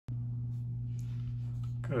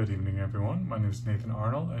Good evening, everyone. My name is Nathan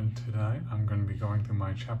Arnold, and today I'm going to be going through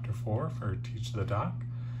my Chapter 4 for Teach the Doc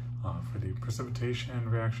for the precipitation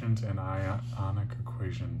reactions and ionic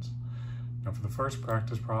equations. Now, for the first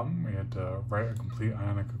practice problem, we had to write a complete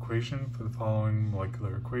ionic equation for the following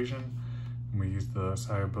molecular equation, and we used the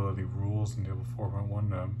solubility rules in Table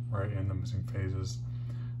 4.1 to write in the missing phases.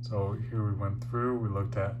 So here we went through, we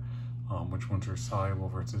looked at which ones are soluble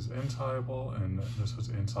versus insoluble, and this was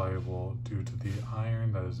insoluble due to the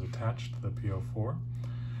iron that is attached to the PO4.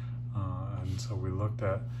 And so we looked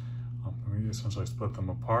at, we essentially split them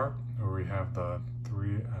apart, where we have the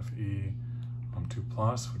 3Fe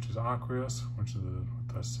 2+, which is aqueous, which is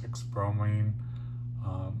the 6 bromine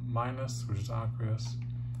minus, which is aqueous,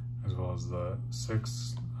 as well as the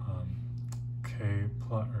 6 K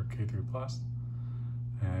plus or K3 plus,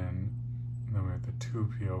 and then we have the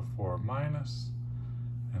 2PO4 minus,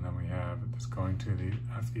 and then we have this going to the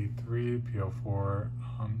Fe3PO4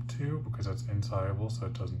 2 because that's insoluble, so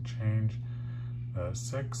it doesn't change. The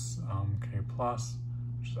 6 K plus,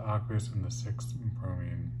 which is aqueous, and the 6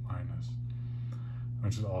 bromine minus,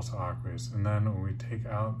 which is also aqueous. And then when we take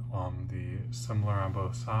out the similar on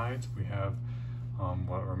both sides, we have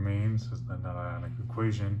what remains is the net ionic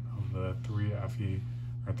equation of the 3Fe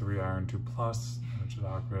or 3 iron 2+, which is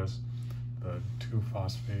aqueous, the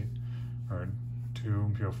 2-phosphate or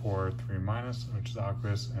 2PO4 3 minus, which is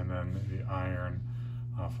aqueous, and then the iron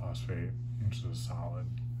phosphate, which is a solid.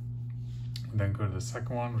 And then go to the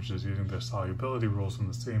second one, which is using the solubility rules from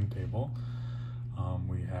the same table.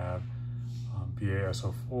 We have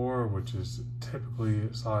BaSO4, which is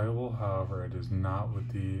typically soluble, however it is not with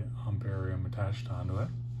the barium attached onto it.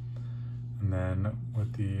 And then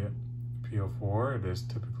with the PO4, it is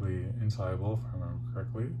typically insoluble, if I remember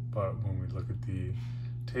correctly, but when we look at the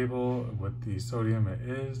table with the sodium, it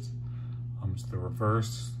is. It's the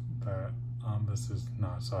reverse, that this is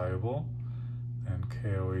not soluble, and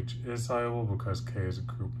KOH is soluble because K is a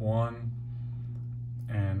group 1,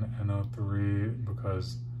 and NO3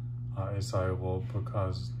 because is soluble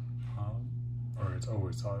because, or it's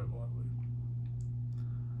always soluble, I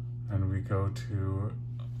believe. And we go to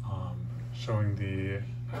showing the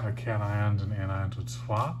cations and anions would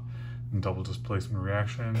swap in double displacement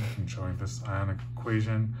reaction, and showing this ionic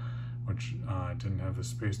equation, which I didn't have the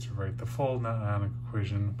space to write the full net ionic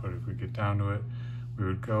equation, but if we get down to it, we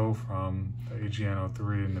would go from the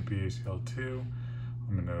AgNO3 and the BaCl2,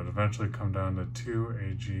 and it would eventually come down to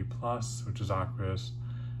 2Ag+, which is aqueous,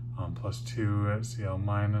 plus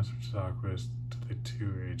 2Cl-, which is aqueous, to the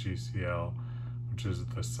 2AgCl, which is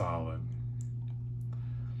the solid.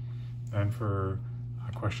 And for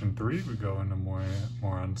question 3, we go into more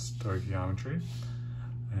on stoichiometry.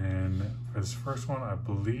 And for this first one, I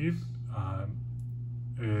believe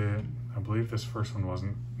this first one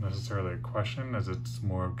wasn't necessarily a question, as it's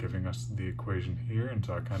more of giving us the equation here, and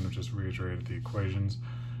so I kind of just reiterated the equations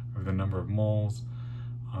of the number of moles.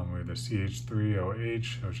 We have the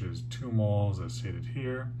CH3OH, which is 2 moles as stated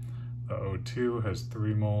here. The O2 has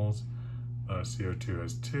 3 moles. CO2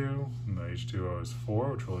 has 2, and the H2O is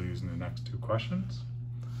 4, which we'll use in the next 2 questions.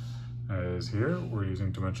 As here, we're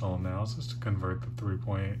using dimensional analysis to convert the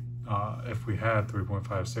if we had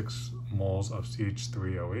 3.56 moles of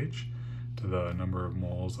CH3OH to the number of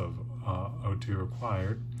moles of O2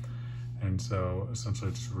 required. And so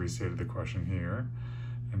essentially just restated the question here.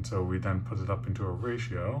 And so we then put it up into a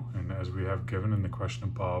ratio, and as we have given in the question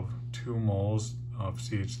above, 2 moles of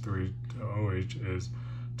CH3OH is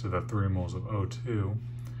to the 3 moles of O2,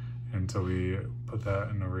 and so we put that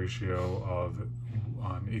in a ratio of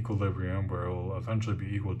on equilibrium, where it will eventually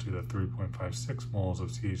be equal to the 3.56 moles of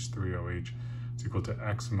CH3OH is equal to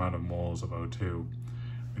X amount of moles of O2.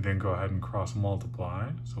 We then go ahead and cross multiply,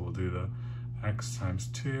 so we'll do the X times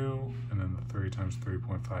 2, and then the 3 times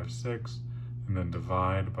 3.56, and then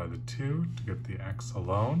divide by the 2 to get the X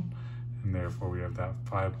alone, and therefore we have that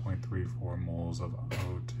 5.34 moles of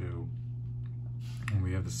O2. And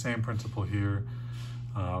we have the same principle here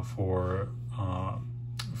for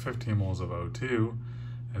 15 moles of O2,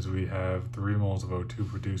 as we have 3 moles of O2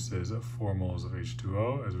 produces 4 moles of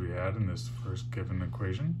H2O, as we had in this first given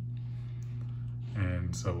equation.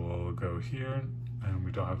 And so we'll go here, and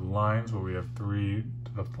we don't have lines, but we have 3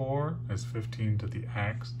 to the 4 is 15 to the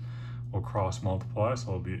X. We'll cross multiply, so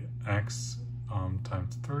it'll be X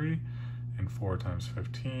times 3 and 4 times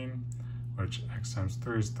 15, which X times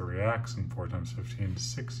 3 is 3X, and 4 times 15 is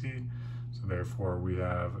 60. So therefore we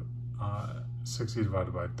have 60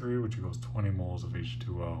 divided by 3, which equals 20 moles of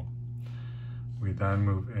H2O. We then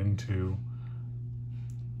move into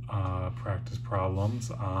practice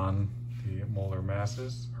problems on the molar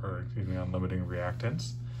masses, or excuse me, on limiting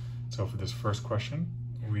reactants. So for this first question,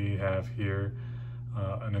 we have here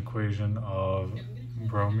an equation of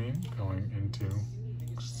bromine going into,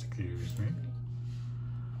 excuse me,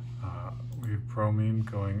 we have bromine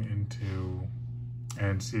going into,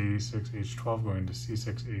 and C6H12 going to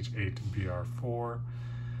C6H8Br4.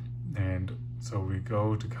 And so we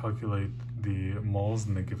go to calculate the moles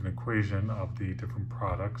in the given equation of the different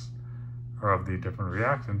products, or of the different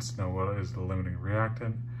reactants, to know what is the limiting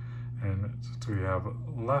reactant. And since we have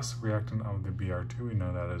less reactant of the Br2, we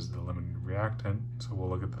know that is the limiting reactant. So we'll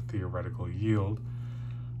look at the theoretical yield,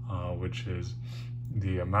 which is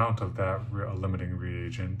the amount of that limiting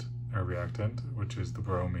reagent or reactant, which is the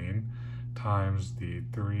bromine, times the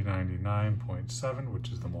 399.7, which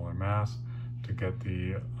is the molar mass, to get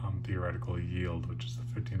the theoretical yield, which is the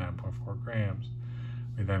 59.4 grams.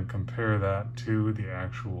 We then compare that to the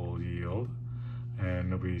actual yield,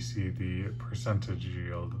 and we see the percentage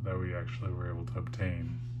yield that we actually were able to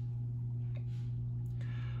obtain.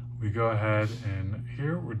 We go ahead, and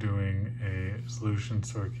here we're doing a solution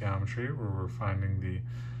stoichiometry where we're finding the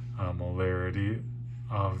molarity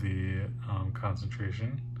of the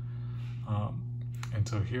concentration. And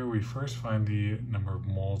so here we first find the number of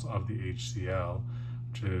moles of the HCl,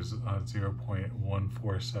 which is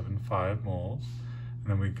 0.1475 moles. And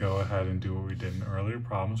then we go ahead and do what we did in earlier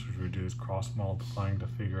problems, which we do is cross-multiplying to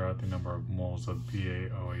figure out the number of moles of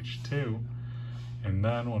BaOH2. And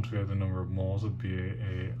then once we have the number of moles of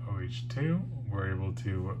BaOH2, we're able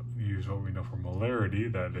to use what we know for molarity,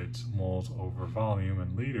 that it's moles over volume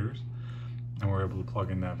in liters. And we're able to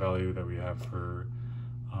plug in that value that we have for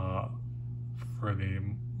the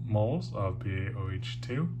moles of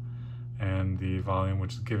BaOH2 and the volume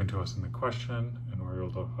which is given to us in the question, and we're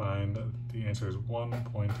able to find that the answer is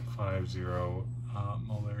 1.50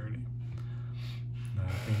 molarity.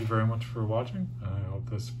 Thank you very much for watching. I hope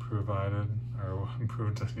this proved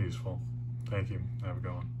useful. Thank you. Have a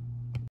good one.